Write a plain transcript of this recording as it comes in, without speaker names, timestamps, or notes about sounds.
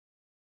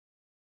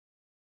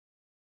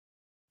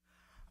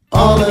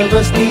All of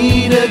us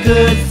need a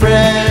good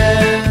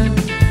friend.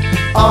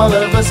 All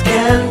of us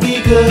can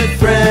be good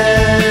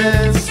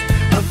friends.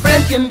 A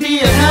friend can be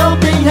a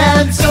helping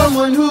hand,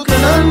 someone who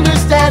can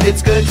understand.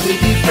 It's good to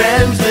be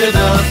friends with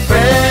a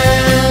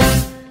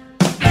friend.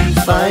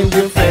 You find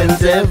your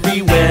friends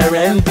everywhere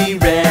and be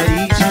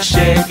ready to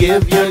share.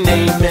 Give your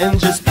name and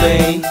just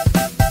play.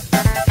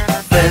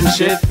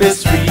 Friendship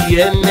is free,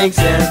 it makes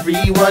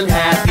everyone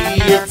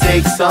happy. It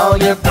takes all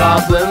your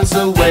problems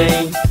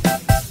away.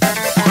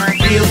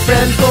 Real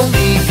friends won't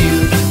leave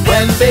you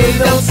when they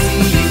don't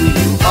see you.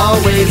 You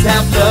always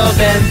have love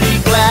and be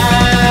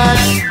glad.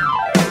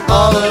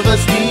 All of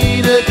us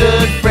need a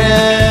good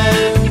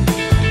friend.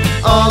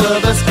 All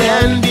of us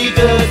can be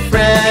good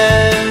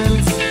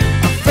friends.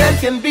 A friend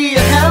can be a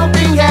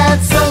helping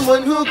hand,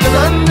 someone who can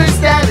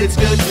understand. It's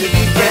good to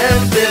be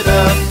friends with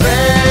a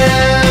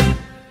friend.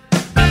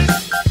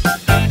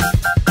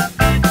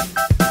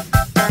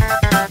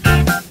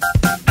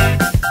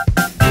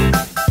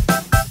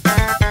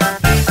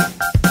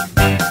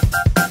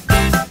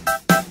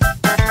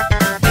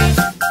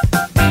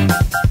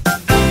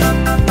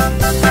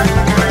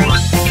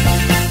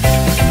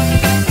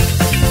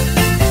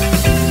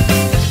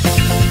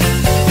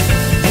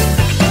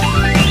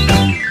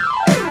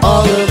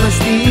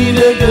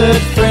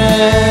 Good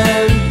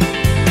friend.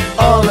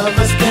 All of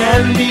us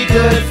can be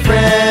good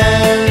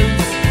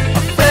friends.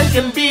 A friend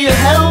can be a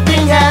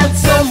helping hand,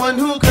 someone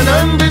who can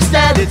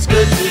understand. It's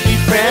good to be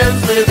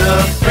friends with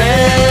a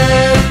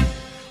friend.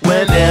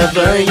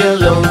 Whenever you're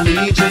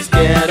lonely, just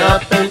get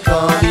up and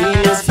call me.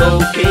 It's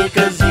okay,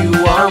 cause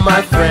you are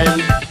my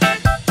friend.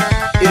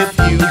 If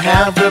you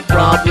have a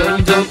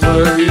problem, don't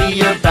worry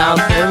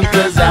about them,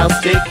 cause I'll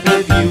stick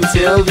with you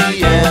till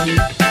the end.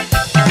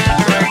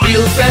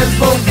 Real friends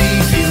won't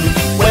leave you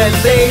when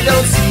they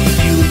don't see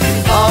you.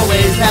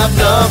 Always have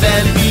love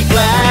and be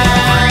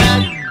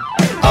glad.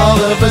 All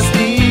of us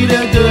need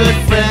a good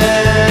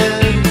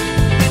friend.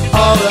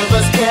 All of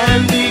us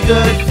can be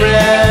good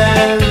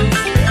friends.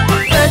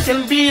 A friend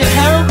can be a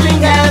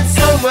helping hand,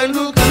 someone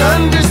who can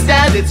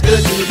understand. It's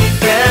good to be